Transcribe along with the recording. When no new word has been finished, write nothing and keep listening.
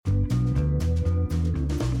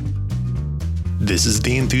This is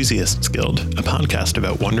The Enthusiasts Guild, a podcast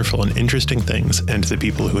about wonderful and interesting things and the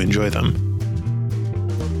people who enjoy them.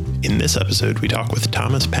 In this episode, we talk with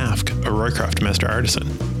Thomas Pafk, a Roycroft Master Artisan.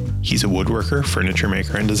 He's a woodworker, furniture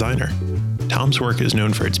maker, and designer. Tom's work is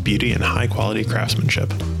known for its beauty and high-quality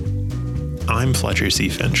craftsmanship. I'm Fletcher C.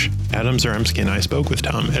 Finch. Adam Zaremski and I spoke with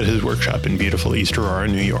Tom at his workshop in beautiful East Aurora,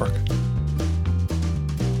 New York.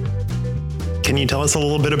 Can you tell us a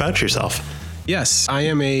little bit about yourself? Yes, I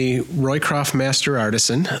am a Roycroft Master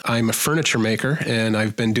Artisan. I'm a furniture maker, and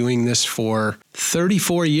I've been doing this for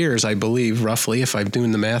 34 years, I believe, roughly, if I'm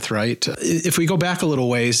doing the math right. If we go back a little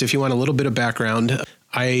ways, if you want a little bit of background,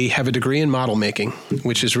 I have a degree in model making,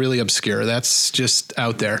 which is really obscure. That's just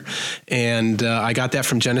out there. And I got that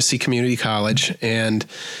from Genesee Community College, and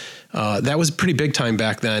that was pretty big time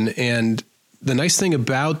back then. And the nice thing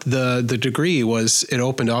about the degree was it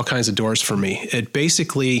opened all kinds of doors for me. It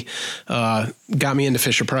basically got me into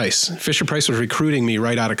Fisher Price. Fisher Price was recruiting me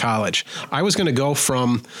right out of college. I was going to go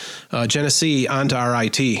from Genesee onto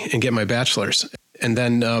RIT and get my bachelor's. And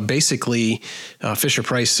then basically Fisher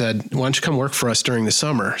Price said, why don't you come work for us during the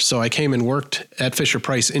summer? So I came and worked at Fisher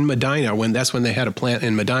Price in Medina that's when they had a plant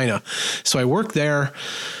in Medina. So I worked there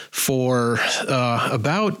for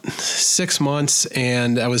about 6 months,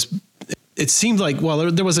 and it seemed like, well,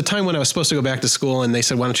 there was a time when I was supposed to go back to school, and they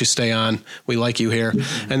said, why don't you stay on? We like you here.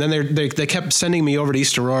 Mm-hmm. And then they kept sending me over to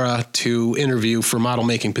East Aurora to interview for model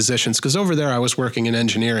making positions, because over there I was working in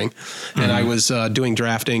engineering, mm-hmm. and I was doing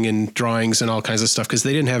drafting and drawings and all kinds of stuff, because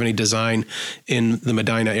they didn't have any design in the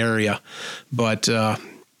Medina area. But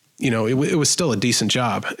it was still a decent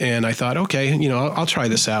job. And I thought, okay, I'll try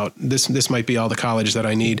this out. This might be all the college that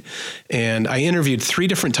I need. And I interviewed 3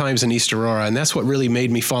 different times in East Aurora. And that's what really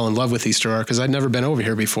made me fall in love with East Aurora, because I'd never been over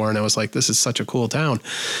here before. And I was like, this is such a cool town.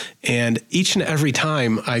 And each and every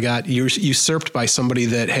time I got usurped by somebody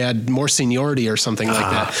that had more seniority or something like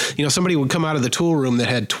that. Somebody would come out of the tool room that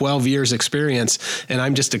had 12 years experience, and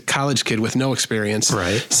I'm just a college kid with no experience.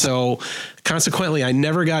 Right. So consequently, I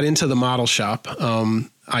never got into the model shop.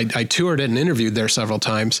 I toured it and interviewed there several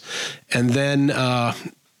times, and then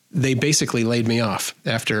they basically laid me off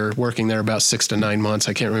after working there about 6 to 9 months.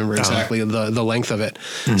 I can't remember exactly the length of it.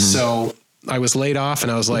 Mm-hmm. So I was laid off,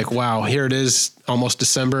 and I was like, wow, here it is, almost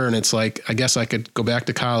December, and it's like, I guess I could go back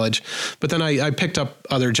to college. But then I picked up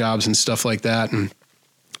other jobs and stuff like that, and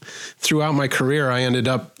throughout my career, I ended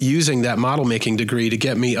up using that model making degree to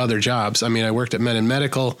get me other jobs. I mean, I worked at Men &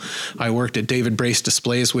 Medical. I worked at David Brace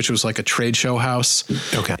Displays, which was like a trade show house.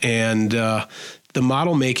 Okay. And the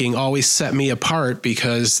model making always set me apart,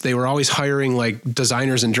 because they were always hiring like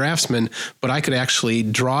designers and draftsmen, but I could actually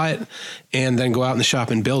draw it and then go out in the shop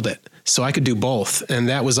and build it. So I could do both, and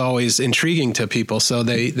that was always intriguing to people. So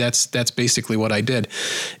that's basically what I did.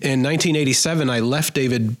 In 1987, I left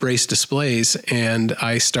David Brace Displays, and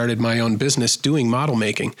I started my own business doing model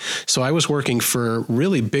making. So I was working for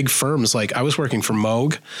really big firms. Like I was working for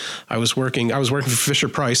Moog. I was working for Fisher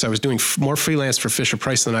Price. I was doing more freelance for Fisher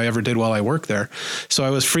Price than I ever did while I worked there. So I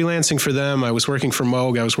was freelancing for them. I was working for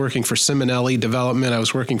Moog. I was working for Simonelli Development. I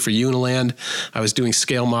was working for Uniland. I was doing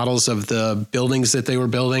scale models of the buildings that they were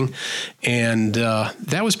building. And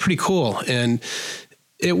that was pretty cool. And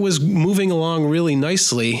it was moving along really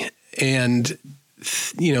nicely. And,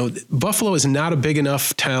 Buffalo is not a big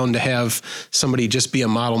enough town to have somebody just be a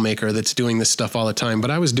model maker that's doing this stuff all the time.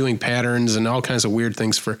 But I was doing patterns and all kinds of weird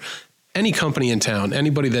things for any company in town,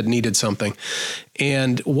 anybody that needed something.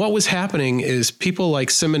 And what was happening is people like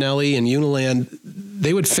Simonelli and Uniland,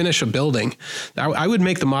 they would finish a building. I would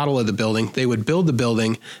make the model of the building. They would build the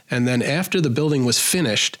building. And then after the building was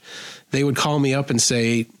finished, they would call me up and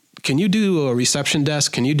say, can you do a reception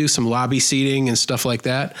desk? Can you do some lobby seating and stuff like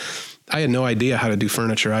that? I had no idea how to do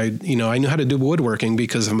furniture. I knew how to do woodworking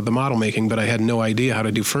because of the model making, but I had no idea how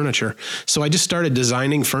to do furniture. So I just started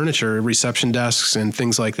designing furniture, reception desks and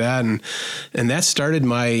things like that. And that started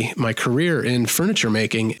my career in furniture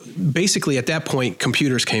making. Basically, at that point,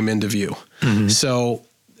 computers came into view. Mm-hmm. So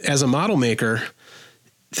as a model maker,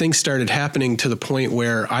 things started happening to the point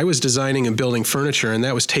where I was designing and building furniture, and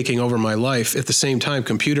that was taking over my life. At the same time,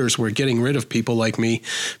 computers were getting rid of people like me,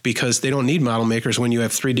 because they don't need model makers when you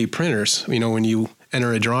have 3D printers. When you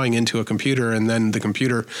enter a drawing into a computer, and then the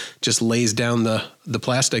computer just lays down the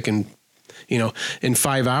plastic, and in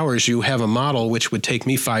 5 hours you have a model which would take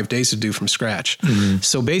me 5 days to do from scratch. Mm-hmm.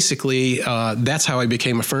 So basically, that's how I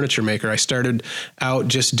became a furniture maker. I started out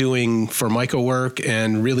just doing Formica work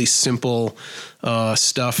and really simple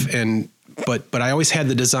stuff, but I always had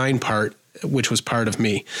the design part, which was part of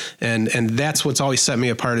me. And that's what's always set me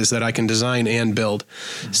apart, is that I can design and build.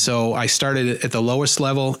 Mm-hmm. So I started at the lowest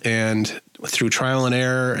level and through trial and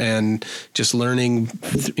error and just learning,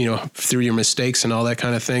 through your mistakes and all that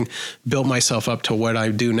kind of thing, built myself up to what I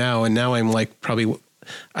do now. And now I'm like probably,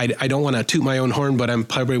 I don't want to toot my own horn, but I'm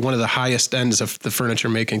probably one of the highest ends of the furniture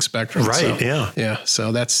making spectrum. Right. So, yeah. Yeah.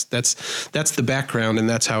 So that's the background, and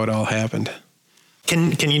that's how it all happened.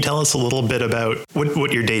 Can you tell us a little bit about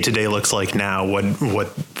what your day-to-day looks like now?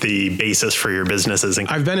 What the basis for your business is?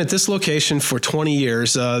 I've been at this location for 20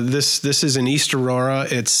 years. This is in East Aurora.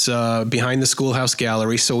 It's behind the Schoolhouse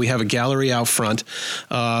Gallery. So we have a gallery out front.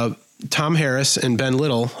 Tom Harris and Ben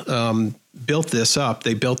Little built this up.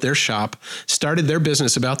 They built their shop, started their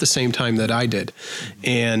business about the same time that I did.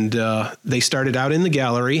 And they started out in the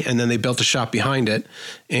gallery, and then they built a shop behind it.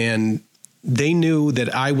 And they knew that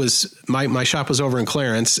my shop was over in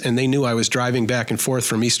Clarence, and they knew I was driving back and forth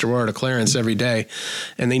from East Aurora to Clarence every day.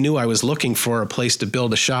 And they knew I was looking for a place to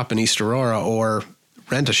build a shop in East Aurora or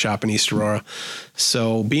rent a shop in East Aurora.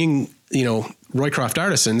 So being, Roycroft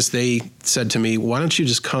Artisans, they said to me, why don't you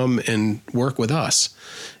just come and work with us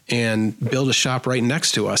and build a shop right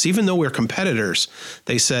next to us? Even though we're competitors,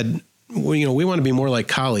 they said, well, we want to be more like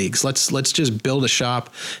colleagues. Let's just build a shop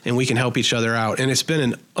and we can help each other out. And it's been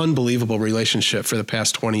an unbelievable relationship for the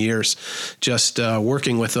past 20 years, just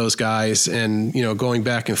working with those guys and, going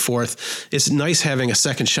back and forth. It's nice having a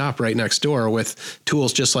second shop right next door with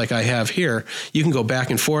tools just like I have here. You can go back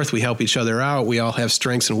and forth. We help each other out. We all have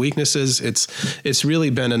strengths and weaknesses. It's really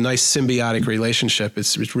been a nice symbiotic relationship.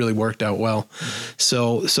 It's really worked out well.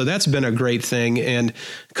 So that's been a great thing. And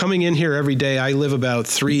coming in here every day, I live about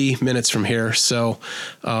 3 minutes from here. So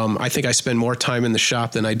I think I spend more time in the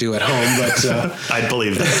shop than I do at home, but I'd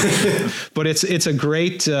believe that. But it's a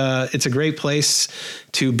great place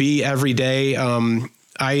to be every day.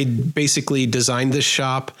 I basically designed this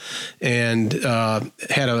shop and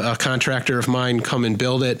had a contractor of mine come and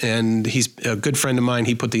build it. And he's a good friend of mine.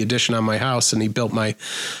 He put the addition on my house and he built my,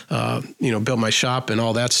 built my shop and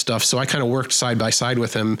all that stuff. So I kind of worked side by side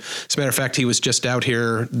with him. As a matter of fact, he was just out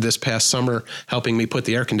here this past summer helping me put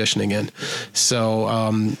the air conditioning in.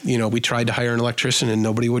 So, we tried to hire an electrician and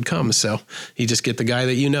nobody would come. So you just get the guy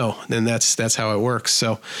that and that's how it works.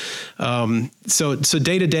 So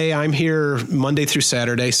day to day, I'm here Monday through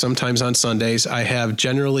Saturday, sometimes on Sundays. I have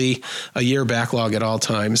generally a year backlog at all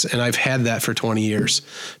times, and I've had that for 20 years.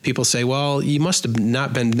 People say, well, you must have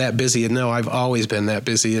not been that busy. And no, I've always been that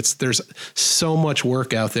busy. There's so much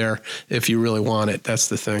work out there if you really want it. That's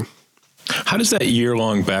the thing. How does that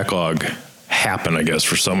year-long backlog happen, I guess,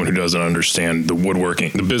 for someone who doesn't understand the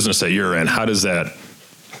woodworking, the business that you're in? How does that...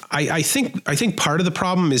 I think part of the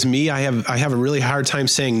problem is me. I have a really hard time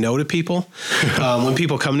saying no to people when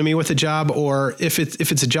people come to me with a job, or if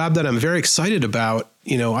it's a job that I'm very excited about,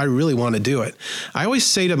 I really want to do it. I always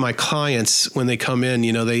say to my clients when they come in,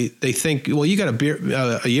 they think, well, you got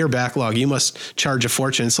a year backlog, you must charge a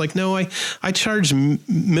fortune. It's like, no, I charge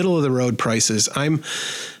middle of the road prices. I'm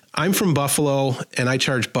from Buffalo and I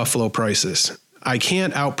charge Buffalo prices. I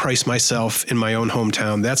can't outprice myself in my own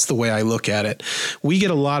hometown. That's the way I look at it. We get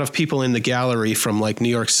a lot of people in the gallery from like New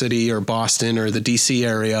York City or Boston or the DC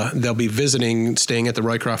area. They'll be visiting, staying at the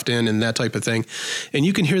Roycroft Inn and that type of thing. And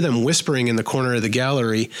you can hear them whispering in the corner of the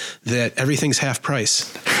gallery that everything's half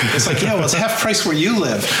price. It's like, yeah, well, it's half price where you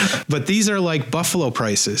live. But these are like Buffalo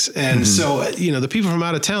prices. And so, the people from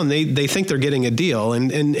out of town, they think they're getting a deal.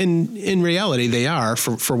 And in reality, they are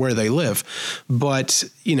for where they live. But,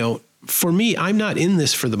 for me, I'm not in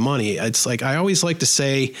this for the money. It's like, I always like to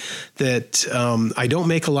say that I don't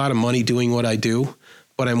make a lot of money doing what I do,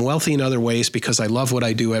 but I'm wealthy in other ways because I love what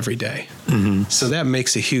I do every day. Mm-hmm. So that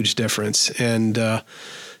makes a huge difference. And,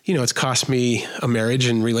 it's cost me a marriage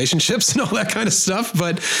and relationships and all that kind of stuff.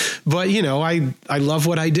 But I love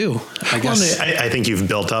what I do, I guess. Well, I think you've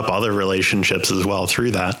built up other relationships as well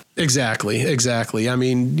through that. Exactly. I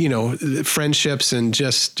mean, friendships and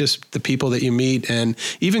just the people that you meet and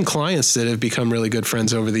even clients that have become really good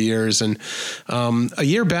friends over the years. And a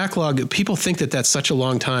year backlog, people think that that's such a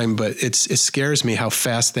long time, but it scares me how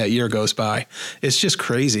fast that year goes by. It's just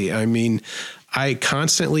crazy. I mean, I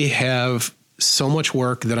constantly have so much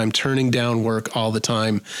work that I'm turning down work all the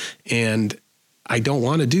time. And I don't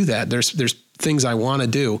want to do that. There's things I want to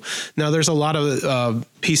do. Now there's a lot of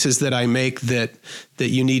pieces that I make that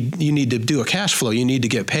you need to do a cash flow. You need to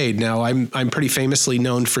get paid. Now I'm pretty famously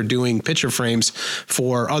known for doing picture frames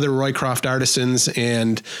for other Roycroft artisans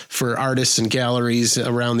and for artists and galleries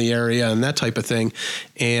around the area and that type of thing.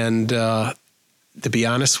 And, to be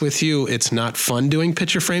honest with you, it's not fun doing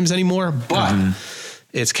picture frames anymore, but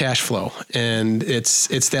it's cash flow, and it's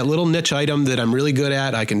that little niche item that I'm really good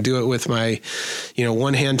at. I can do it with my,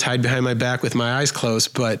 one hand tied behind my back with my eyes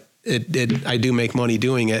closed, but I do make money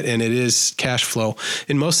doing it, and it is cash flow.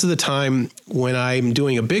 And most of the time when I'm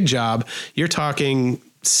doing a big job, you're talking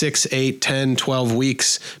 6, 8, 10, 12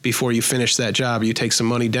 weeks before you finish that job. You take some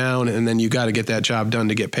money down, and then you got to get that job done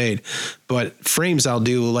to get paid. But frames I'll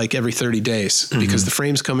do like every 30 days because the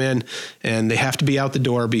frames come in and they have to be out the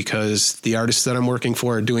door because the artists that I'm working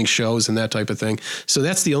for are doing shows and that type of thing. So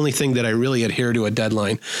that's the only thing that I really adhere to a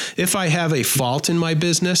deadline. If I have a fault in my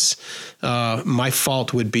business, my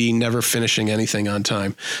fault would be never finishing anything on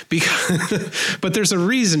time. But there's a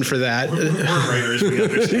reason for that. We're writers, we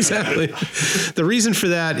understand. Exactly. The reason for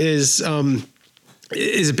that is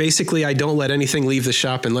basically I don't let anything leave the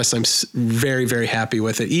shop unless I'm very, very happy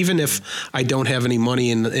with it. Even if I don't have any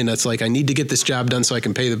money and it's like, I need to get this job done so I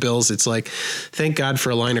can pay the bills. It's like, thank God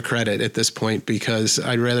for a line of credit at this point, because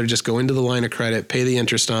I'd rather just go into the line of credit, pay the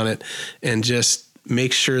interest on it, and just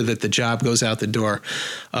make sure that the job goes out the door.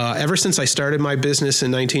 Ever since I started my business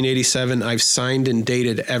in 1987, I've signed and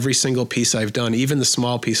dated every single piece I've done. Even the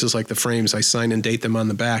small pieces like the frames, I sign and date them on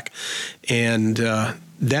the back. And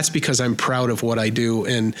that's because I'm proud of what I do.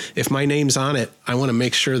 And if my name's on it, I want to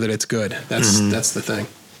make sure that it's good. That's the thing.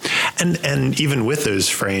 And even with those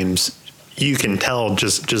frames, you can tell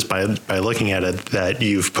just by looking at it that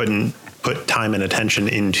you've put time and attention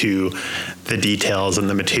into the details and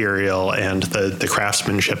the material and the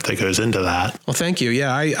craftsmanship that goes into that. Well, thank you.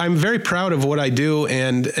 Yeah, I'm very proud of what I do,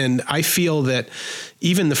 and I feel that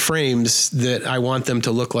even the frames, that I want them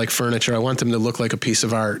to look like furniture. I want them to look like a piece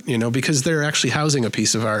of art, because they're actually housing a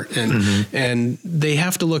piece of art, and they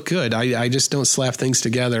have to look good. I just don't slap things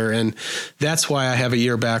together, and that's why I have a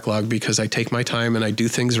year backlog, because I take my time and I do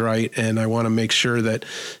things right, and I want to make sure that,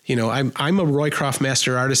 I'm a Roycroft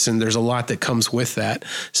Master Artisan. There's a lot that comes with that.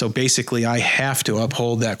 So basically, I have to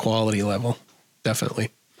uphold that quality level. Definitely.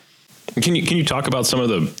 Can you talk about some of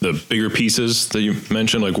the bigger pieces that you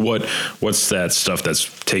mentioned? Like what's that stuff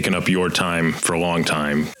that's taken up your time for a long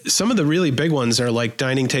time? Some of the really big ones are like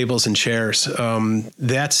dining tables and chairs.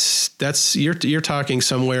 That's you're talking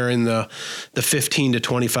somewhere in the $15,000 to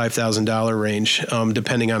 $25,000 range,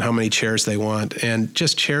 depending on how many chairs they want. And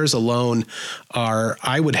just chairs alone are,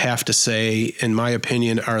 I would have to say, in my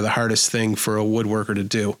opinion, are the hardest thing for a woodworker to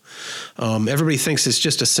do. Everybody thinks it's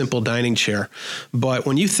just a simple dining chair, but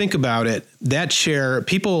when you think about it, that chair,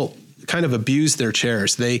 people kind of abuse their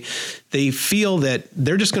chairs. They feel that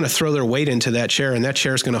they're just going to throw their weight into that chair and that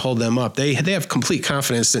chair is going to hold them up. They have complete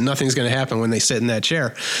confidence that nothing's going to happen when they sit in that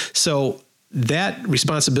chair. So that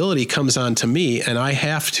responsibility comes on to me, and I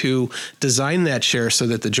have to design that chair so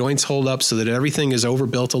that the joints hold up, so that everything is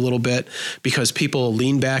overbuilt a little bit, because people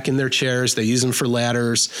lean back in their chairs. They use them for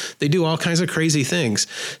ladders. They do all kinds of crazy things.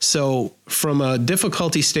 So from a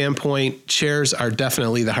difficulty standpoint, chairs are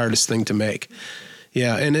definitely the hardest thing to make.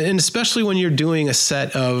 Yeah. And especially when you're doing a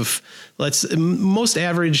set of, most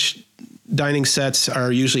average dining sets are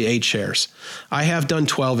usually 8 chairs. I have done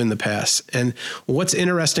 12 in the past. And what's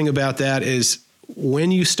interesting about that is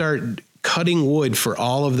when you start cutting wood for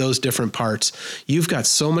all of those different parts, you've got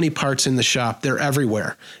so many parts in the shop. They're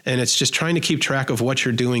everywhere. And it's just trying to keep track of what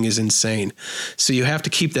you're doing is insane. So you have to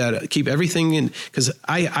keep everything in, because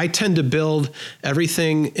I tend to build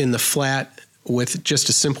everything in the flat with just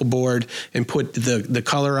a simple board and put the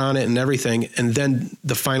color on it and everything. And then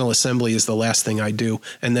the final assembly is the last thing I do,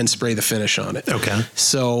 and then spray the finish on it. Okay.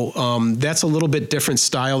 So that's a little bit different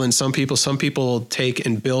style than some people. Some people take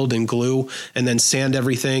and build and glue and then sand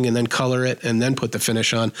everything and then color it and then put the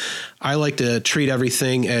finish on. I like to treat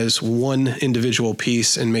everything as one individual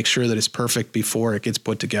piece and make sure that it's perfect before it gets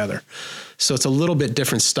put together. So it's a little bit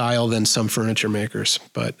different style than some furniture makers,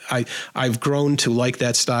 but I've grown to like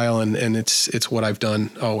that style, and it's what I've done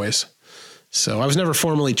always. So I was never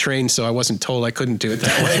formally trained, so I wasn't told I couldn't do it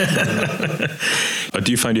that way.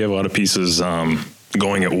 Do you find you have a lot of pieces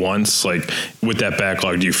going at once? Like with that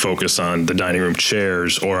backlog, do you focus on the dining room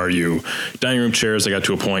chairs, or are you dining room chairs? I got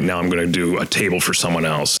to a point now I'm going to do a table for someone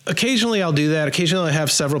else. Occasionally I'll do that. Occasionally I have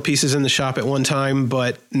several pieces in the shop at one time,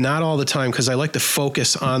 but not all the time, because I like to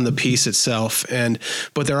focus on the piece itself.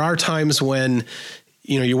 But there are times when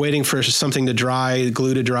you're waiting for something to dry,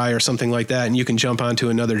 glue to dry or something like that, and you can jump onto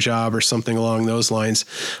another job or something along those lines.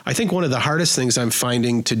 I think one of the hardest things I'm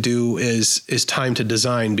finding to do is time to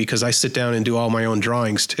design, because I sit down and do all my own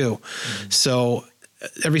drawings too. Mm-hmm. So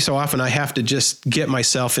every so often I have to just get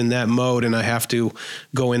myself in that mode, and I have to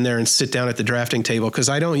go in there and sit down at the drafting table, because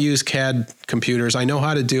I don't use CAD computers. I know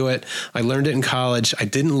how to do it. I learned it in college. I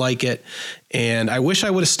didn't like it, and I wish I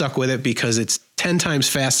would have stuck with it, because it's 10 times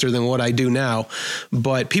faster than what I do now.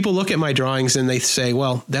 But people look at my drawings and they say,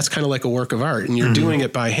 well, that's kind of like a work of art, and you're doing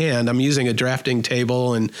it by hand. I'm using a drafting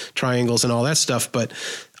table and triangles and all that stuff, but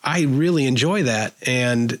I really enjoy that.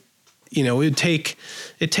 And, it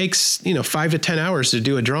takes 5 to 10 hours to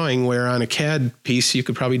do a drawing, where on a CAD piece, you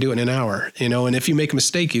could probably do it in an hour, and if you make a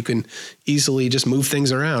mistake, you can easily just move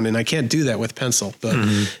things around. And I can't do that with pencil, but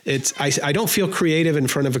I don't feel creative in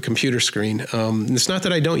front of a computer screen. It's not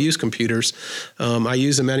that I don't use computers. I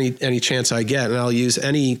use them any chance I get, and I'll use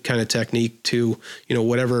any kind of technique to,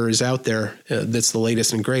 whatever is out there that's the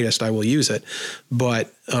latest and greatest, I will use it.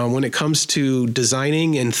 But when it comes to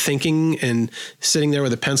designing and thinking and sitting there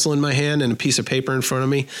with a pencil in my hand and a piece of paper in front of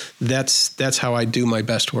me, that's how I do my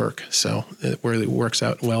best work. So it really works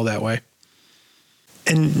out well that way.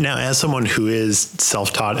 And now, as someone who is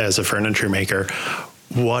self-taught as a furniture maker,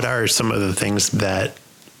 what are some of the things that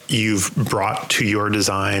you've brought to your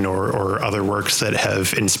design or other works that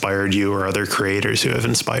have inspired you, or other creators who have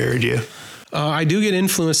inspired you? I do get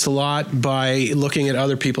influenced a lot by looking at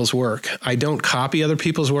other people's work. I don't copy other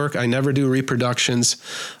people's work. I never do reproductions.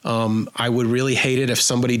 I would really hate it if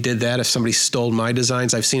somebody did that, if somebody stole my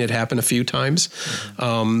designs. I've seen it happen a few times.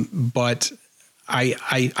 But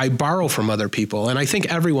I borrow from other people, and I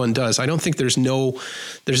think everyone does. I don't think there's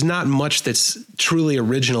not much that's truly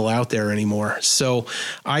original out there anymore. So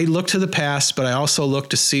I look to the past, but I also look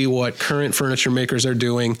to see what current furniture makers are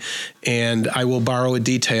doing, and I will borrow a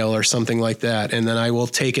detail or something like that, and then I will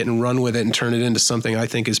take it and run with it and turn it into something I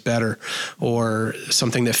think is better, or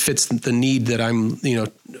something that fits the need that I'm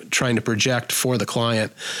trying to project for the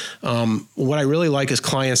client. What I really like is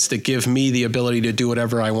clients that give me the ability to do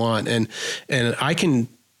whatever I want, and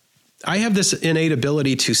I have this innate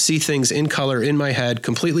ability to see things in color in my head,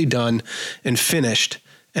 completely done and finished.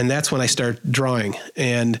 And that's when I start drawing.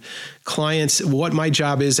 And clients, what my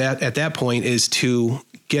job is at that point is to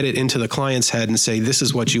get it into the client's head and say, this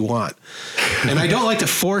is what you want. And I don't like to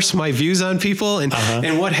force my views on people.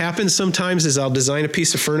 And what happens sometimes is I'll design a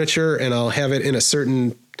piece of furniture and I'll have it in a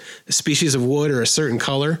certain species of wood or a certain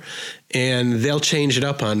color, and they'll change it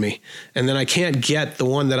up on me. And then I can't get the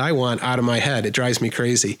one that I want out of my head. It drives me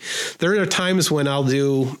crazy. There are times when I'll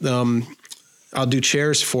do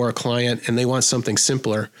chairs for a client and they want something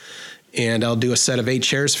simpler, and I'll do a set of 8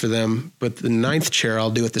 chairs for them, but the 9th chair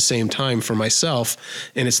I'll do at the same time for myself,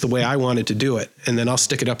 and it's the way I wanted to do it. And then I'll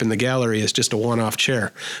stick it up in the gallery as just a one-off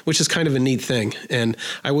chair, which is kind of a neat thing. And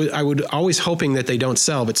I would always hoping that they don't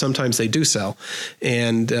sell, but sometimes they do sell.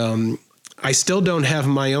 And I still don't have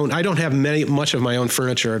my own. I don't have much of my own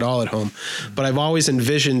furniture at all at home, but I've always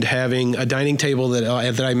envisioned having a dining table that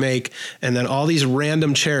I make, and then all these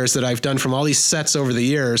random chairs that I've done from all these sets over the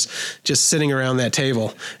years, just sitting around that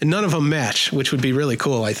table, and none of them match, which would be really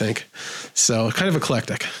cool, I think. So kind of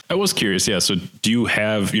eclectic. I was curious, yeah. So do you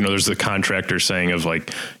have, there's the contractor saying of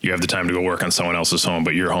like, you have the time to go work on someone else's home,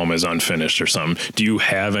 but your home is unfinished or something. Do you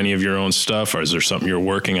have any of your own stuff, or is there something you're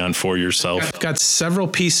working on for yourself? I've got several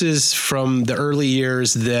pieces from the early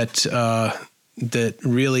years that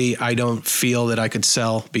really I don't feel that I could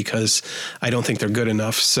sell because I don't think they're good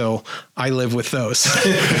enough. So I live with those.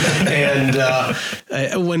 And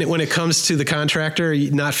when it comes to the contractor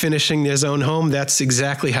not finishing his own home, that's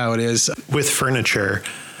exactly how it is. With furniture,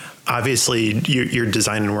 obviously your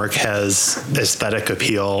design and work has aesthetic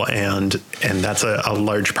appeal, and that's a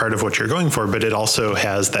large part of what you're going for, but it also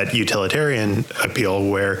has that utilitarian appeal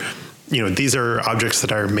where these are objects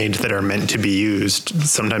that are made that are meant to be used,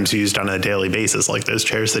 sometimes used on a daily basis, like those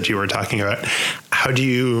chairs that you were talking about. How do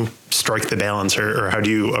you strike the balance, or how do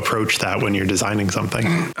you approach that when you're designing something?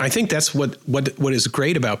 I think that's what is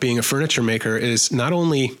great about being a furniture maker is not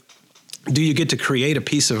only do you get to create a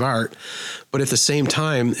piece of art, but at the same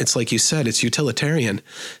time, it's like you said, it's utilitarian.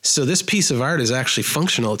 So this piece of art is actually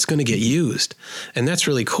functional. It's going to get used. And that's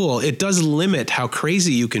really cool. It does limit how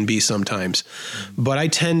crazy you can be sometimes. But I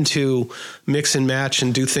tend to mix and match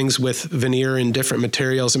and do things with veneer and different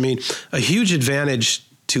materials. I mean, a huge advantage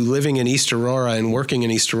to living in East Aurora and working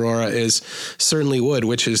in East Aurora is Certainly Wood,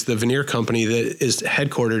 which is the veneer company that is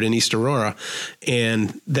headquartered in East Aurora.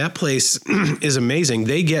 And that place is amazing.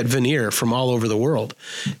 They get veneer from all over the world.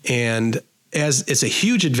 And as it's a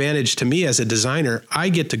huge advantage to me as a designer, I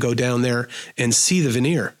get to go down there and see the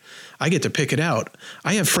veneer. I get to pick it out.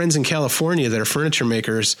 I have friends in California that are furniture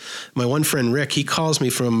makers. My one friend, Rick, he calls me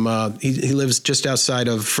from, he lives just outside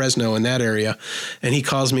of Fresno in that area. And he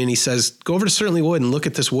calls me and he says, go over to Certainly Wood and look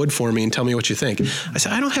at this wood for me and tell me what you think. I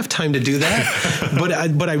said, I don't have time to do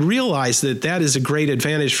that. but I realize that is a great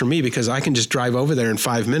advantage for me because I can just drive over there in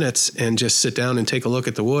 5 minutes and just sit down and take a look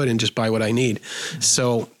at the wood and just buy what I need.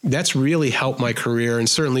 So that's really helped my career. And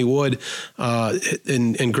Certainly Wood,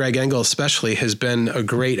 and Greg Engel especially, has been a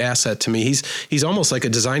great asset asset to me. He's almost like a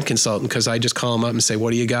design consultant, because I just call him up and say,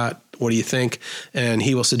 what do you got? What do you think? And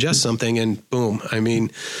he will suggest something, and boom.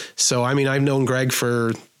 I've known Greg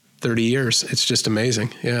for 30 years. It's just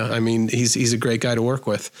amazing. Yeah. He's a great guy to work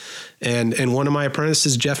with. And one of my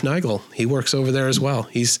apprentices, Jeff Nigel, he works over there as well.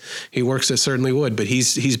 He works at Certainly Wood, but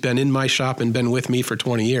he's been in my shop and been with me for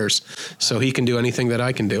 20 years. So he can do anything that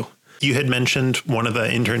I can do. You had mentioned one of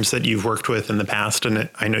the interns that you've worked with in the past, and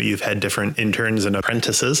I know you've had different interns and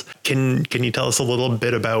apprentices. Can you tell us a little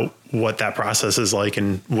bit about what that process is like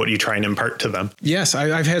and what you try and impart to them? Yes,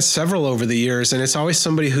 I've had several over the years, and it's always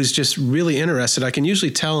somebody who's just really interested. I can usually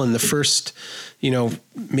tell in the first,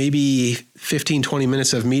 maybe 15, 20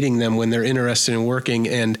 minutes of meeting them when they're interested in working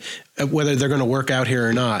and whether they're going to work out here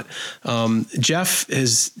or not. Jeff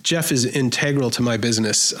is integral to my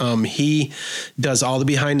business. He does all the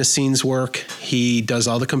behind the scenes work. He does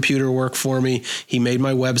all the computer work for me. He made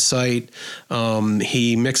my website.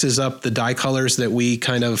 He mixes up the dye colors that we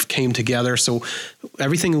kind of came together. So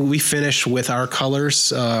everything we finish with our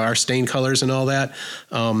colors, our stain colors and all that,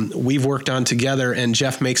 we've worked on together, and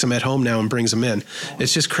Jeff makes them at home now and brings them in.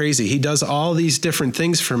 It's just crazy. He does all these different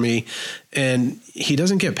things for me, and he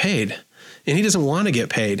doesn't get paid. And he doesn't want to get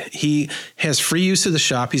paid. He has free use of the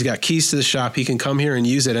shop. He's got keys to the shop. He can come here and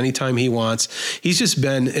use it anytime he wants. He's just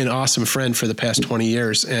been an awesome friend for the past 20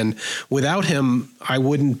 years. And without him, I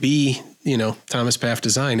wouldn't be, Thomas Pafk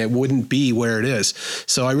Design. It wouldn't be where it is.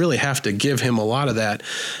 So I really have to give him a lot of that.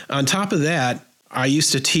 On top of that, I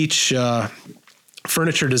used to teach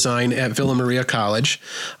furniture design at Villa Maria College.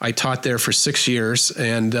 I taught there for 6 years,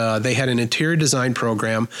 and they had an interior design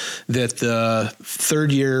program that the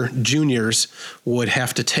third year juniors would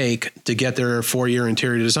have to take to get their 4-year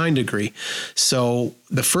interior design degree. So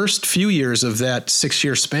the first few years of that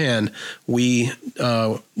 6-year span, we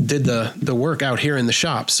did the work out here in the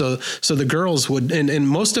shop. So the girls would, and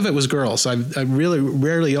most of it was girls. I really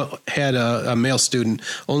rarely had a male student.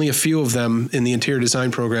 Only a few of them in the interior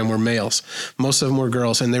design program were males. Most of them were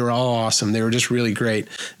girls, and they were all awesome. They were just really great.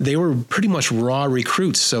 They were pretty much raw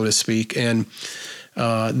recruits, so to speak, and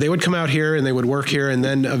they would come out here and they would work here, and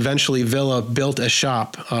then eventually Villa built a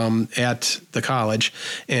shop at the college.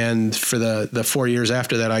 And for the 4 years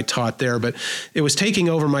after that, I taught there. But it was taking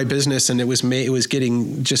over my business, and it was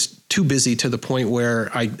getting just too busy to the point where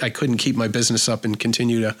I couldn't keep my business up and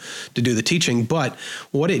continue to do the teaching. But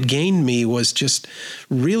what it gained me was just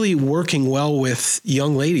really working well with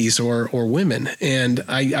young ladies or women. And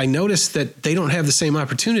I noticed that they don't have the same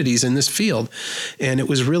opportunities in this field. And it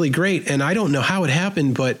was really great. And I don't know how it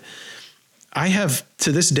happened, but I have,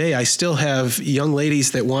 to this day, I still have young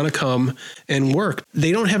ladies that want to come and work.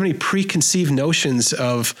 They don't have any preconceived notions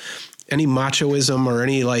of any machoism or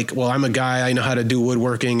any I'm a guy, I know how to do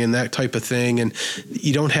woodworking and that type of thing. And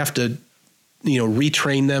you don't have to,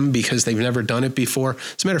 retrain them because they've never done it before.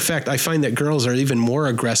 As a matter of fact, I find that girls are even more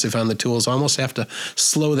aggressive on the tools. I almost have to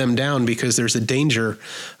slow them down because there's a danger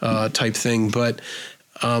type thing. But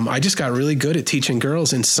I just got really good at teaching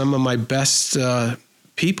girls, and some of my best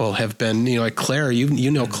people have been, like Claire,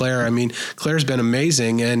 you know Claire. Claire's been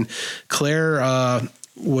amazing. And Claire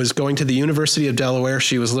was going to the University of Delaware.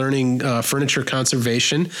 She was learning furniture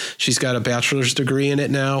conservation. She's got a bachelor's degree in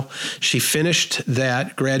it now. She finished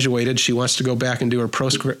that, graduated. She wants to go back and do her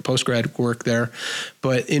postgrad work there.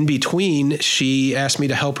 But in between, she asked me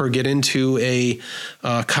to help her get into a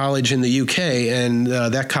college in the UK. And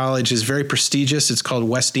that college is very prestigious. It's called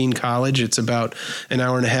Westdean College. It's about an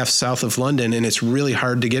hour and a half south of London, and it's really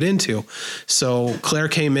hard to get into. So Claire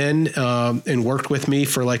came in and worked with me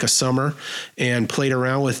for like a summer and played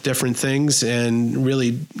around with different things and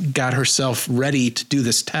really got herself ready to do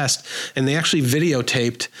this test. And they actually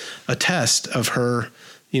videotaped a test of her,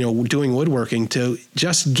 doing woodworking to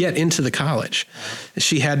just get into the college.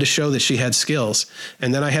 She had to show that she had skills.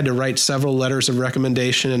 And then I had to write several letters of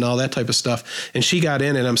recommendation and all that type of stuff. And she got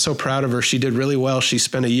in, and I'm so proud of her. She did really well. She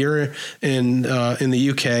spent a year in the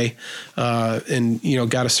UK and,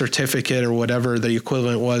 got a certificate or whatever the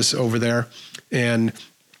equivalent was over there. And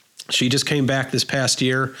she just came back this past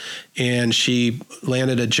year, and she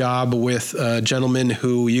landed a job with a gentleman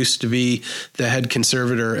who used to be the head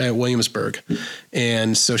conservator at Williamsburg.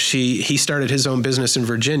 And so he started his own business in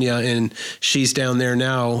Virginia, and she's down there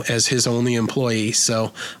now as his only employee.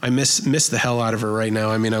 So I miss the hell out of her right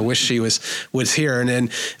now. I wish she was here. And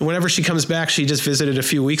whenever she comes back, she just visited a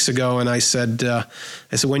few weeks ago, and I said, when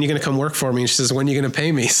are you going to come work for me? And she says, when are you going to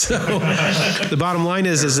pay me? So the bottom line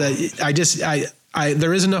is that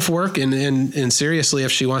there is enough work, and seriously,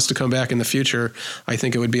 if she wants to come back in the future, I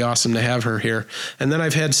think it would be awesome to have her here. And then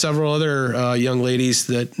I've had several other young ladies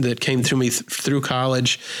that came through me through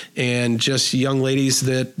college, and just young ladies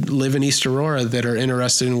that live in East Aurora that are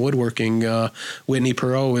interested in woodworking. Whitney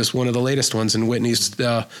Perot is one of the latest ones, and Whitney's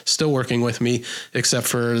still working with me, except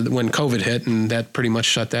for when COVID hit, and that pretty much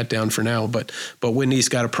shut that down for now. But Whitney's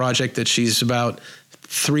got a project that she's about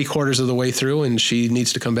 3/4 of the way through, and she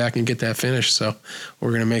needs to come back and get that finished. So we're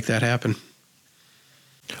going to make that happen.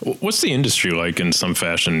 What's the industry like in some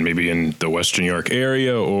fashion, maybe in the Western New York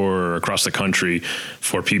area or across the country,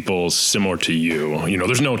 for people similar to you? You know,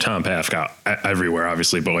 there's no Tom Pafk out everywhere,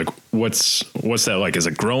 obviously, but like, what's that like? Is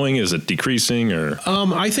it growing? Is it decreasing? Or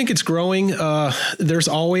I think it's growing. There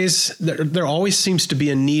always seems to be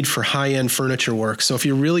a need for high-end furniture work. So if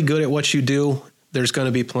you're really good at what you do, there's going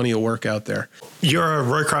to be plenty of work out there. You're a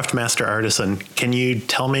Roycroft Master Artisan. Can you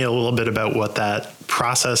tell me a little bit about what that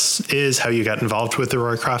process is, how you got involved with the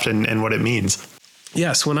Roycroft, and what it means?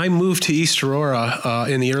 Yes, when I moved to East Aurora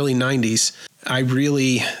in the early 90s, I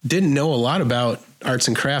really didn't know a lot about arts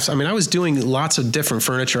and crafts. I mean, I was doing lots of different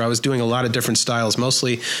furniture. I was doing a lot of different styles,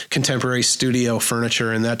 mostly contemporary studio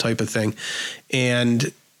furniture and that type of thing.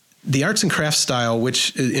 And the arts and crafts style,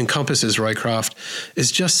 which encompasses Roycroft,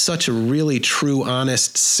 is just such a really true,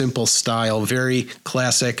 honest, simple style, very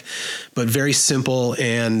classic, but very simple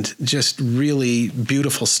and just really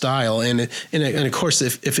beautiful style. And of course,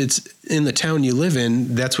 if it's in the town you live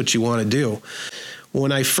in, that's what you want to do.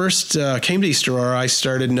 When I first came to East Aurora, I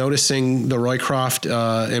started noticing the Roycroft,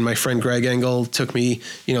 and my friend Greg Engel took me,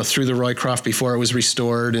 through the Roycroft before it was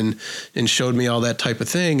restored and showed me all that type of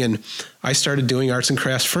thing. And I started doing arts and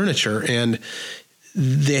crafts furniture. And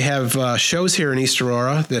they have shows here in East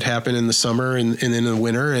Aurora that happen in the summer and in the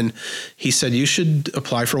winter. And he said, you should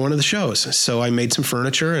apply for one of the shows. So I made some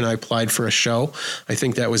furniture and I applied for a show. I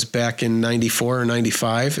think that was back in 94 or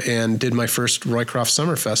 95, and did my first Roycroft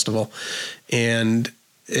Summer Festival. And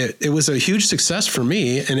it was a huge success for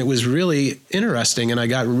me, and it was really interesting, and I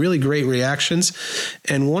got really great reactions.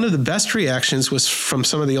 And one of the best reactions was from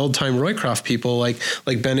some of the old time Roycroft people, like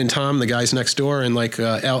Ben and Tom, the guys next door, and like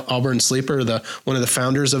Albert and Sleeper, one of the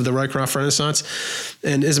founders of the Roycroft Renaissance.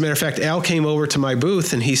 And as a matter of fact, Al came over to my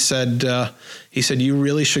booth and he said, you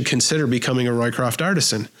really should consider becoming a Roycroft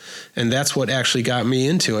artisan. And that's what actually got me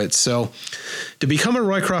into it. So to become a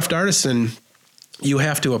Roycroft artisan, you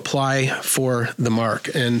have to apply for the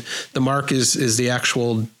mark. And the mark is the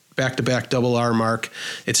actual back-to-back double R mark.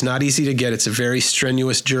 It's not easy to get. It's a very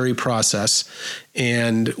strenuous jury process.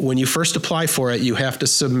 And when you first apply for it, you have to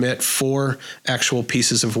submit 4 actual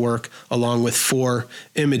pieces of work along with 4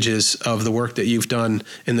 images of the work that you've done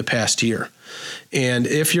in the past year. And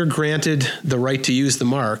if you're granted the right to use the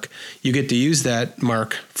mark, you get to use that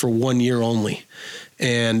mark for 1 year only.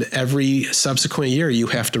 And every subsequent year, you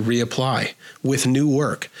have to reapply with new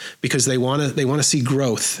work, because they want to see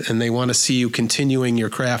growth, and they want to see you continuing your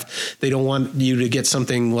craft. They don't want you to get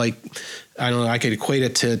something like, I don't know, I could equate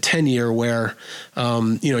it to tenure, where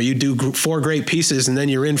you do 4 great pieces and then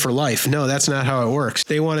you're in for life. No, that's not how it works.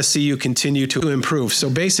 They want to see you continue to improve. So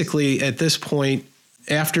basically, at this point,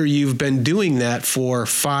 after you've been doing that for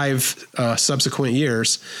 5 subsequent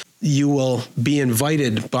years, you will be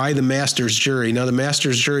invited by the master's jury. Now, the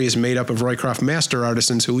master's jury is made up of Roycroft Master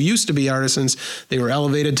Artisans who used to be artisans. They were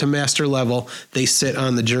elevated to master level. They sit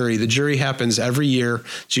on the jury. The jury happens every year.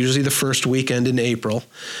 It's usually the first weekend in April.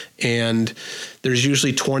 And there's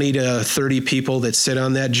usually 20 to 30 people that sit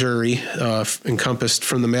on that jury, encompassed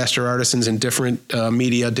from the master artisans in different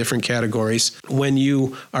media, different categories. When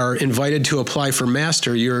you are invited to apply for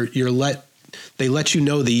master, they let you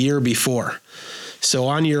know the year before.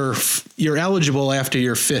 So you're eligible after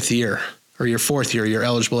your 5th year, or your 4th year. You're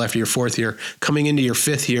eligible after your 4th year. Coming into your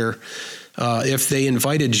 5th year, if they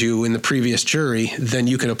invited you in the previous jury, then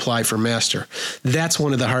you can apply for master. That's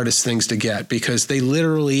one of the hardest things to get, because they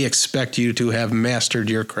literally expect you to have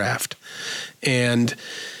mastered your craft. And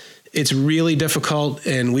it's really difficult,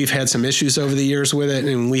 and we've had some issues over the years with it.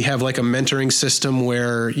 And we have like a mentoring system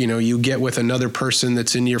where, you get with another person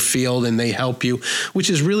that's in your field and they help you, which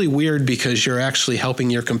is really weird because you're actually helping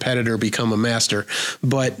your competitor become a master.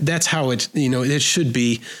 But that's how it should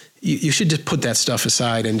be. You should just put that stuff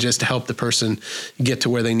aside and just help the person get to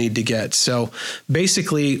where they need to get. So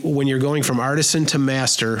basically, when you're going from artisan to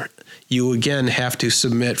master, you again have to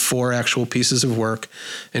submit 4 actual pieces of work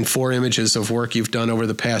and 4 images of work you've done over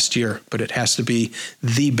the past year, but it has to be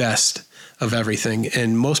the best of everything.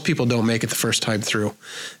 And most people don't make it the first time through.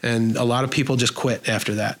 And a lot of people just quit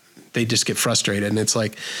after that. They just get frustrated. And it's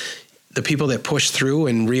like the people that push through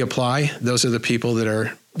and reapply, those are the people that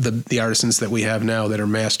are the artisans that we have now that are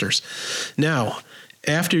masters. Now,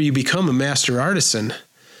 after you become a master artisan,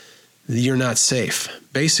 you're not safe.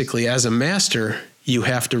 Basically, as a master, you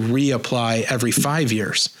have to reapply every 5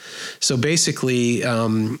 years. So basically,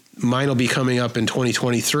 mine will be coming up in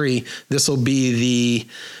 2023. This will be the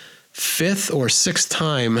 5th or 6th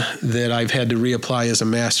time that I've had to reapply as a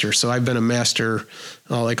master. So I've been a master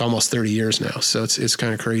like almost 30 years now. So it's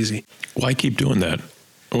kind of crazy. Why keep doing that?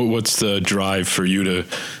 What's the drive for you to...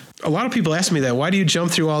 A lot of people ask me that. Why do you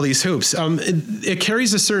jump through all these hoops? It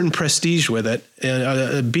carries a certain prestige with it.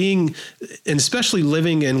 And especially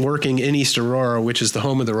living and working in East Aurora, which is the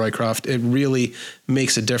home of the Roycroft, it really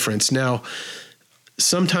makes a difference. Now,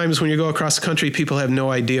 sometimes when you go across the country, people have no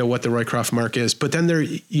idea what the Roycroft mark is. But then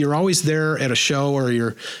you're always there at a show, or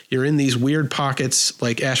you're in these weird pockets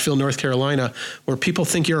like Asheville, North Carolina, where people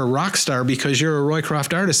think you're a rock star because you're a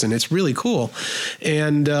Roycroft artisan. It's really cool.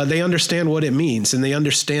 And they understand what it means, and they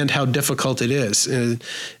understand how difficult it is. And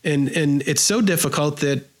it's so difficult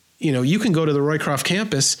that you can go to the Roycroft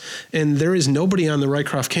campus and there is nobody on the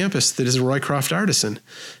Roycroft campus that is a Roycroft artisan.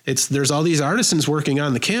 There's all these artisans working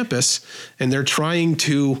on the campus, and they're trying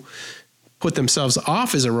to put themselves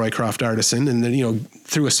off as a Roycroft artisan, and then,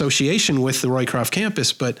 through association with the Roycroft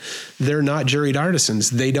campus, but they're not juried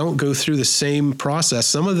artisans. They don't go through the same process.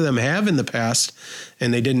 Some of them have in the past,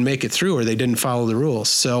 and they didn't make it through, or they didn't follow the rules.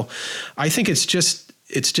 So I think it's just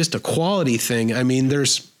a quality thing. I mean,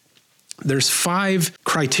 there's 5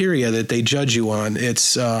 criteria that they judge you on.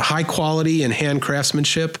 It's high quality and hand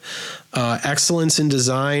craftsmanship, excellence in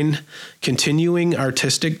design, continuing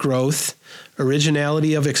artistic growth,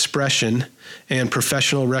 originality of expression, and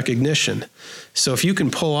professional recognition. So if you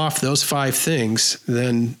can pull off those 5 things,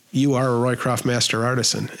 then you are a Roycroft Master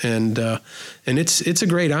Artisan. And it's a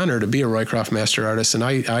great honor to be a Roycroft Master Artisan.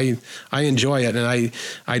 I enjoy it, and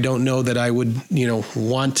I don't know that I would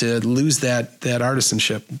want to lose that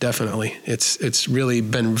artisanship. Definitely, it's really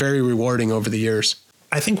been very rewarding over the years.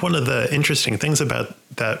 I think one of the interesting things about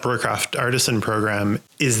that Roycroft Artisan program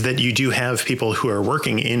is that you do have people who are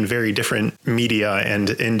working in very different media and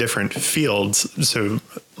in different fields. So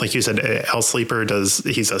like you said, Al Sleeper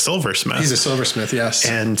he's a silversmith. He's a silversmith, yes.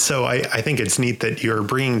 And so I think it's neat that you're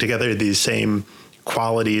bringing together these same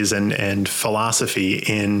qualities and philosophy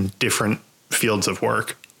in different fields of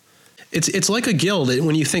work. It's like a guild.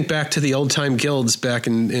 When you think back to the old time guilds back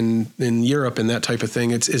in Europe and that type of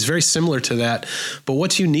thing, it's very similar to that. But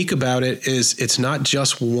what's unique about it is it's not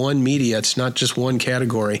just one media. It's not just one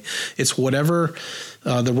category. It's whatever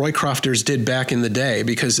the Roycrofters did back in the day,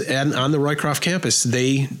 because on the Roycroft campus,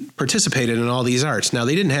 they participated in all these arts. Now,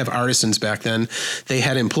 they didn't have artisans back then. They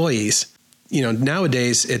had employees.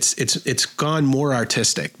 Nowadays it's gone more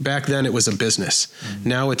artistic. Back then it was a business. Mm-hmm.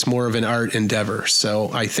 Now it's more of an art endeavor.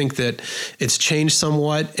 So I think that it's changed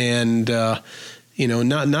somewhat, and not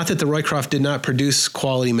that the Roycroft did not produce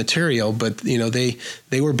quality material, but they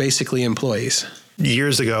were basically employees.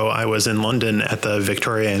 Years ago, I was in London at the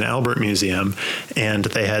Victoria and Albert Museum, and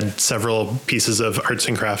they had several pieces of arts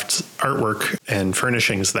and crafts artwork and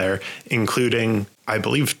furnishings there, including, I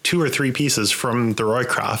believe, 2 or 3 pieces from the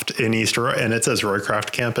Roycroft in East Aurora, and it says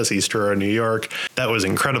Roycroft Campus, East Aurora, New York. That was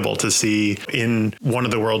incredible to see in one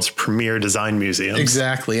of the world's premier design museums.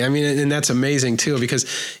 Exactly. I mean, and that's amazing too, because,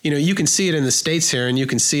 you can see it in the States here, and you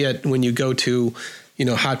can see it when you go to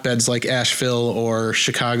hotbeds like Asheville or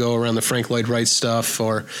Chicago around the Frank Lloyd Wright stuff,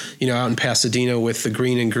 or, out in Pasadena with the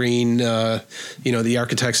Green and Green, the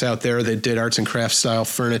architects out there that did arts and crafts style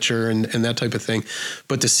furniture and that type of thing.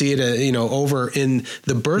 But to see it, over in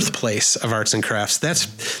the birthplace of arts and crafts,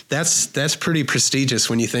 that's pretty prestigious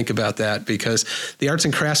when you think about that, because the arts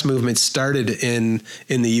and crafts movement started in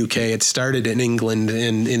the UK. It started in England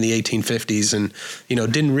in the 1850s, and,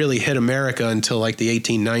 didn't really hit America until like the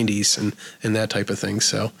 1890s and that type of thing.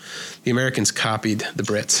 So the Americans copied the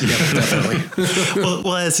Brits. Yeah, definitely.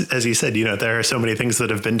 well, as you said, there are so many things that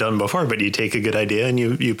have been done before, but you take a good idea and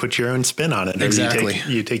you put your own spin on it. Exactly.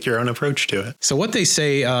 You take your own approach to it. So what they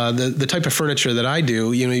say, the type of furniture that I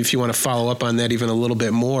do, if you want to follow up on that even a little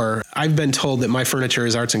bit more, I've been told that my furniture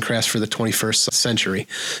is arts and crafts for the 21st century.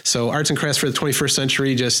 So arts and crafts for the 21st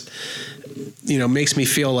century just makes me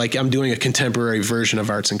feel like I'm doing a contemporary version of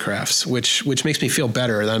arts and crafts, which makes me feel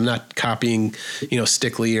better that I'm not copying,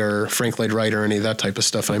 Stickley or Frank Lloyd Wright or any of that type of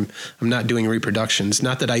stuff. I'm not doing reproductions.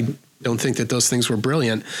 Not that I don't think that those things were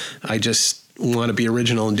brilliant. I just want to be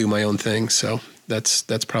original and do my own thing. So that's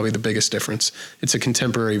probably the biggest difference. It's a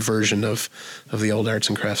contemporary version of the old arts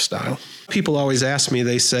and crafts style. People always ask me,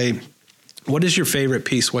 they say, what is your favorite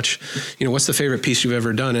piece? What's the favorite piece you've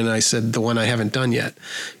ever done? And I said, the one I haven't done yet.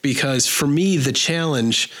 Because for me, the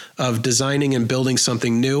challenge of designing and building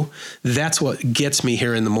something new, that's what gets me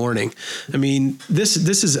here in the morning. I mean, this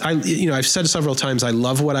is, I've said several times, I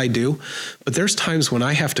love what I do, but there's times when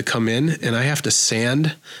I have to come in and I have to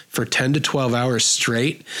sand for 10 to 12 hours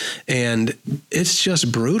straight. And it's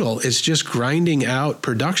just brutal. It's just grinding out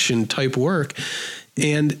production type work.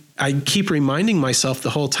 And I keep reminding myself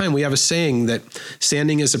the whole time. We have a saying that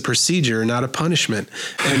sanding is a procedure, not a punishment.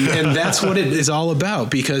 And that's what it is all about,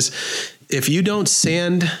 because if you don't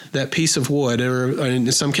sand that piece of wood, or in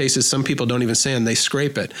some cases, some people don't even sand, they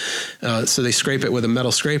scrape it. So they scrape it with a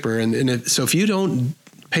metal scraper. So if you don't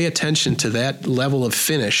pay attention to that level of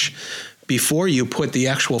finish before you put the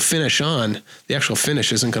actual finish on, the actual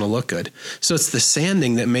finish isn't going to look good. So it's the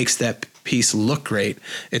sanding that makes that piece look great.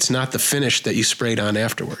 It's not the finish that you sprayed on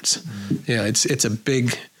afterwards. Yeah, it's a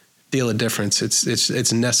big deal of difference.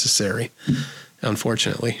 It's necessary,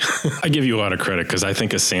 unfortunately. I give you a lot of credit because I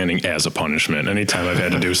think of sanding as a punishment. Anytime I've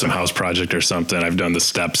had to do some house project or something, I've done the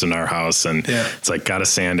steps in our house and it's like, got to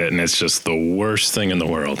sand it. And it's just the worst thing in the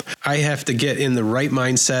world. I have to get in the right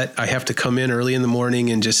mindset. I have to come in early in the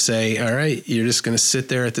morning and just say, all right, you're just going to sit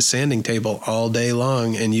there at the sanding table all day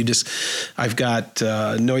long. And I've got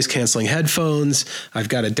noise canceling headphones. I've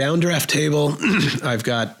got a downdraft table. I've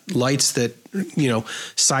got lights that,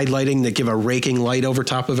 side lighting that give a raking light over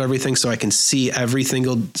top of everything so I can see every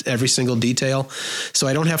single detail. So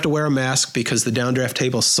I don't have to wear a mask because the downdraft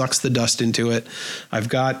table sucks the dust into it. I've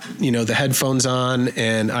got, the headphones on,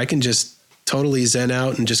 and I can just totally zen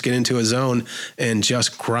out and just get into a zone and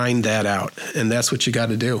just grind that out. And that's what you got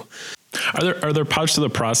to do. Are there parts of the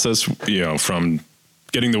process, from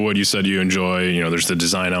getting the wood you said you enjoy, there's the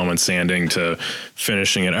design element, sanding, to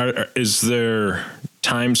finishing it. Is there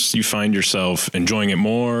times you find yourself enjoying it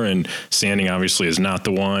more and sanding obviously is not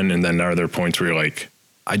the one? And then are there points where you're like,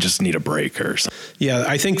 I just need a break or something? Yeah,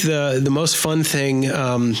 I think the most fun thing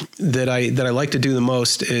that I like to do the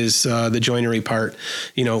most is the joinery part.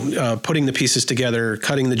 Putting the pieces together,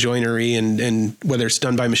 cutting the joinery, and whether it's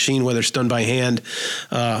done by machine, whether it's done by hand,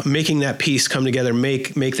 making that piece come together,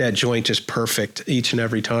 make that joint just perfect each and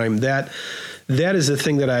every time. That is the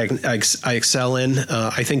thing that I excel in.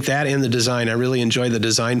 I think that and the design, I really enjoy the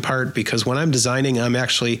design part, because when I'm designing, I'm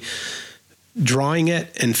actually drawing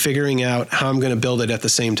it and figuring out how I'm going to build it at the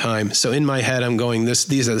same time. So in my head, I'm going,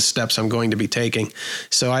 these are the steps I'm going to be taking.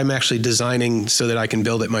 So I'm actually designing so that I can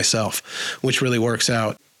build it myself, which really works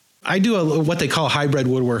out. I do what they call hybrid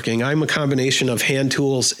woodworking. I'm a combination of hand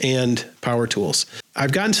tools and power tools.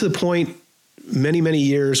 I've gotten to the point many, many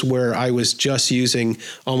years where I was just using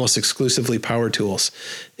almost exclusively power tools.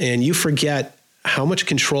 And you forget how much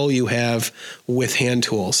control you have with hand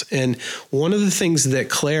tools. And one of the things that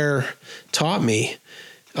Claire taught me,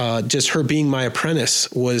 just her being my apprentice,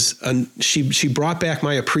 was she brought back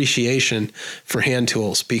my appreciation for hand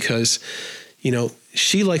tools, because,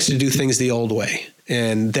 she likes to do things the old way.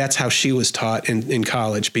 And that's how she was taught in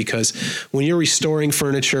college, because when you're restoring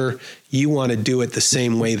furniture, you want to do it the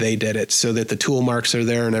same way they did it so that the tool marks are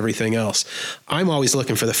there and everything else. I'm always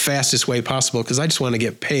looking for the fastest way possible because I just want to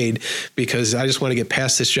get paid, because I just want to get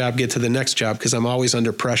past this job, get to the next job, because I'm always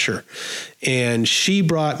under pressure. And she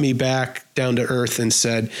brought me back down to earth and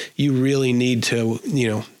said, you really need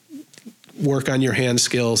to, work on your hand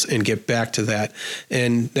skills and get back to that.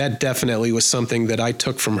 And that definitely was something that I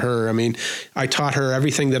took from her. I mean, I taught her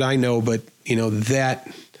everything that I know, but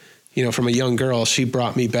from a young girl, she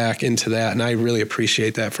brought me back into that. And I really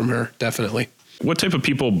appreciate that from her. Definitely. What type of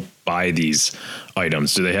people buy these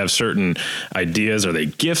items? Do they have certain ideas? Are they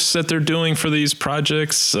gifts that they're doing for these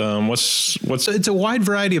projects? It's a wide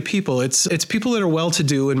variety of people. It's people that are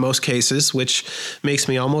well-to-do in most cases, which makes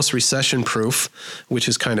me almost recession-proof, which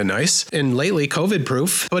is kind of nice. And lately,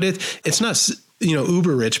 COVID-proof. But it's not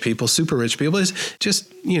uber rich people, super rich people. It's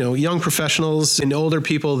just young professionals and older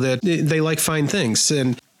people that they like fine things.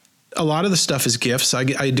 And a lot of the stuff is gifts.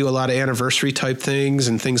 I do a lot of anniversary type things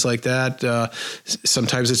and things like that.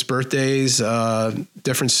 Sometimes it's birthdays,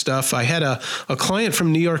 different stuff. I had a client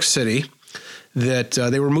from New York City that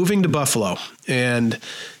they were moving to Buffalo, and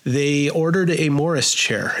they ordered a Morris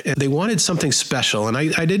chair. And they wanted something special, and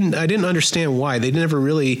I didn't understand why. They never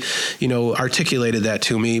really, articulated that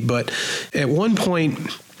to me. But at one point,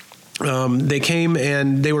 they came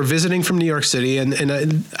and they were visiting from New York City,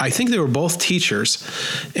 and I think they were both teachers,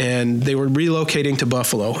 and they were relocating to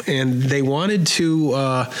Buffalo, and they wanted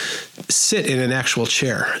to sit in an actual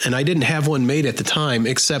chair. And I didn't have one made at the time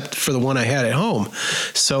except for the one I had at home.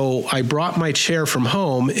 So I brought my chair from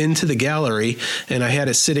home into the gallery, and I had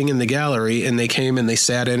it sitting in the gallery, and they came and they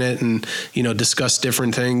sat in it and, discussed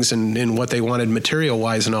different things and what they wanted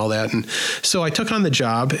material-wise and all that. And so I took on the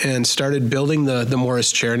job and started building the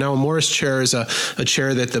Morris chair. Now, a Morris chair is a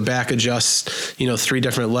chair that the back adjusts, 3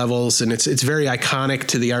 different levels, and it's very iconic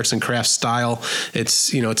to the arts and crafts style.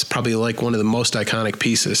 It's probably like one of the most iconic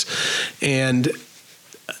pieces. And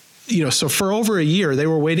so for over a year, they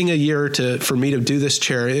were waiting a year for me to do this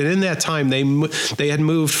chair. And in that time, they had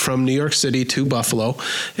moved from New York City to Buffalo,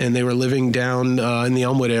 and they were living down in the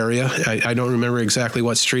Elmwood area. I don't remember exactly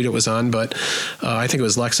what street it was on, but I think it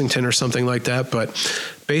was Lexington or something like that. But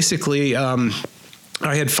basically,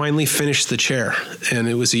 I had finally finished the chair, and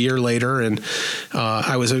it was a year later, and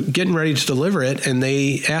I was getting ready to deliver it, and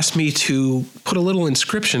they asked me to put a little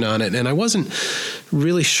inscription on it, and I wasn't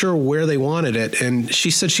really sure where they wanted it. And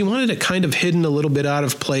she said she wanted it kind of hidden a little bit out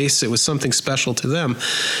of place. It was something special to them.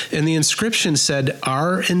 And the inscription said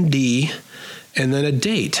R&D and then a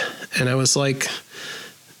date. And I was like,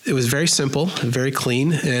 it was very simple, very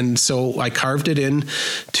clean. And so I carved it in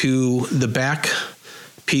to the back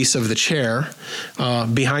piece of the chair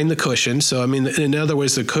behind the cushion. So, in other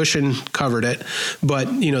words, the cushion covered it, but,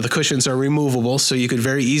 the cushions are removable, so you could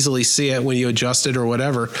very easily see it when you adjust it or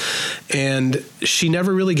whatever. And she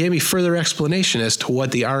never really gave me further explanation as to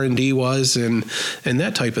what the R&D was and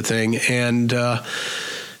that type of thing. And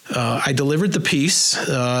I delivered the piece.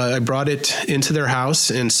 I brought it into their house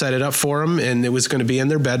and set it up for them, and it was going to be in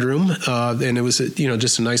their bedroom. And it was,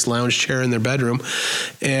 just a nice lounge chair in their bedroom.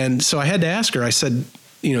 And so I had to ask her, I said,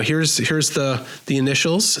 here's the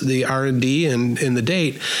initials, the R&D and the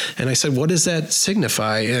date. And I said, what does that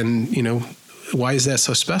signify? And, why is that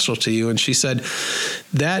so special to you? And she said,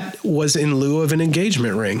 that was in lieu of an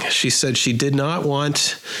engagement ring. She said she did not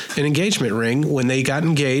want an engagement ring. When they got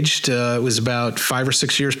engaged, it was about 5 or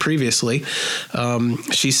 6 years previously.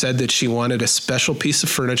 She said that she wanted a special piece of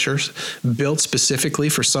furniture built specifically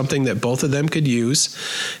for something that both of them could use.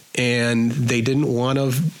 And they didn't want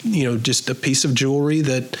just a piece of jewelry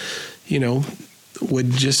that,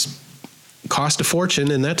 would just cost a fortune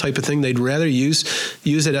and that type of thing. They'd rather use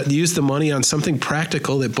the money on something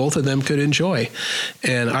practical that both of them could enjoy.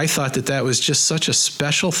 And I thought that was just such a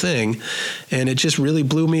special thing, and it just really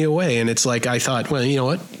blew me away. And it's like, I thought, well, you know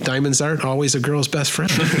what? Diamonds aren't always a girl's best friend.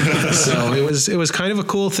 So it was kind of a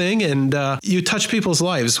cool thing. And you touch people's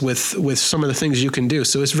lives with some of the things you can do.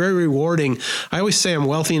 So it's very rewarding. I always say I'm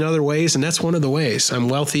wealthy in other ways, and that's one of the ways. I'm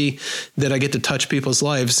wealthy that I get to touch people's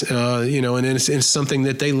lives, and it's something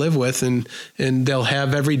that they live with and they'll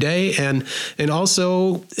have every day. And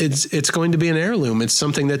also it's going to be an heirloom. It's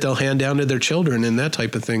something that they'll hand down to their children and that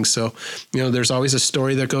type of thing. So, there's always a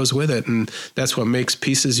story that goes with it. And that's what makes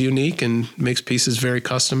pieces unique and makes pieces very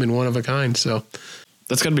custom and one of a kind. So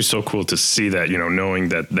that's gotta be so cool to see that, knowing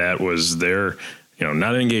that was their,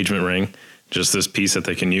 not an engagement ring, just this piece that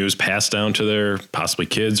they can use, pass down to their possibly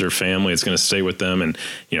kids or family. It's going to stay with them. And,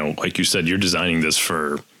 like you said, you're designing this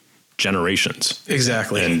for generations.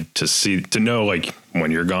 Exactly. And to know, like,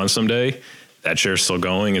 when you're gone someday, that chair's still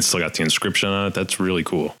going. It's still got the inscription on it. That's really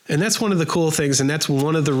cool. And that's one of the cool things. And that's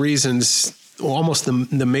one of the reasons, almost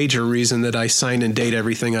the major reason, that I sign and date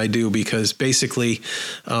everything I do, because basically,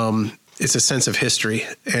 it's a sense of history.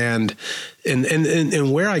 And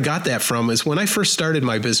where I got that from is when I first started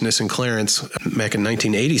my business in Clarence back in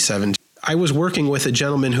 1987, I was working with a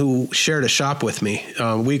gentleman who shared a shop with me.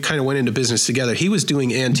 We kind of went into business together. He was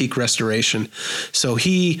doing antique restoration. So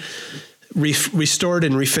he restored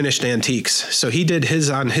and refinished antiques. So he did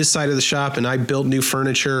his on his side of the shop, and I built new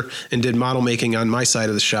furniture and did model making on my side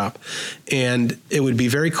of the shop. And it would be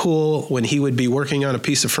very cool when he would be working on a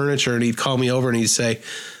piece of furniture and he'd call me over and he'd say,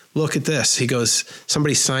 look at this. He goes,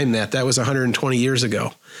 somebody signed that. That was 120 years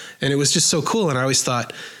ago. And it was just so cool. And I always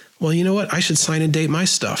thought, well, you know what? I should sign and date my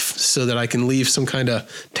stuff so that I can leave some kind of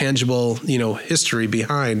tangible, history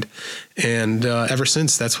behind. And ever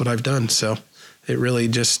since, that's what I've done. So it really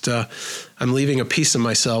just, I'm leaving a piece of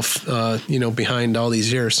myself, behind all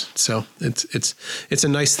these years. So it's a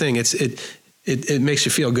nice thing. It makes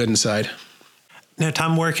you feel good inside. Now,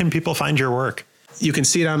 Tom, where can people find your work? You can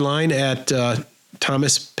see it online at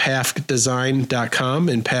thomaspafkdesign.com,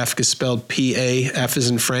 and Pafk is spelled P-A-F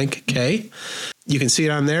as in Frank, K. You can see it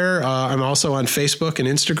on there. I'm also on Facebook and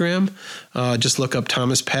Instagram. Just look up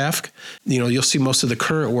Thomas Pafk. You'll see most of the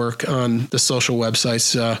current work on the social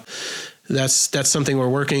websites. That's something we're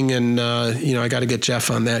working, and I got to get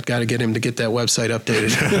Jeff on that. Got to get him to get that website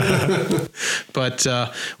updated. But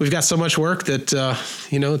we've got so much work that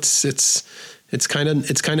it's kind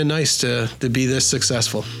of nice to be this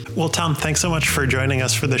successful. Well, Tom, thanks so much for joining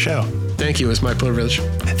us for the show. Thank you. It's my privilege.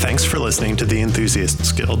 Thanks for listening to The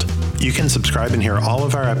Enthusiasts Guild. You can subscribe and hear all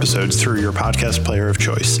of our episodes through your podcast player of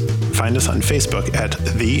choice. Find us on Facebook at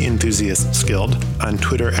The Enthusiasts Guild, on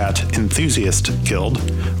Twitter at Enthusiast Guild,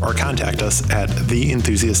 or contact us at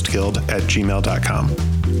theenthusiastguild@gmail.com.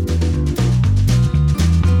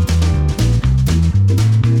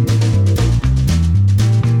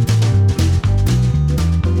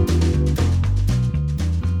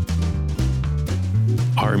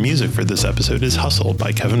 Our music for this episode is Hustle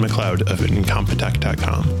by Kevin MacLeod of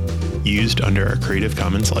Incompetech.com, used under our Creative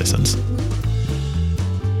Commons license.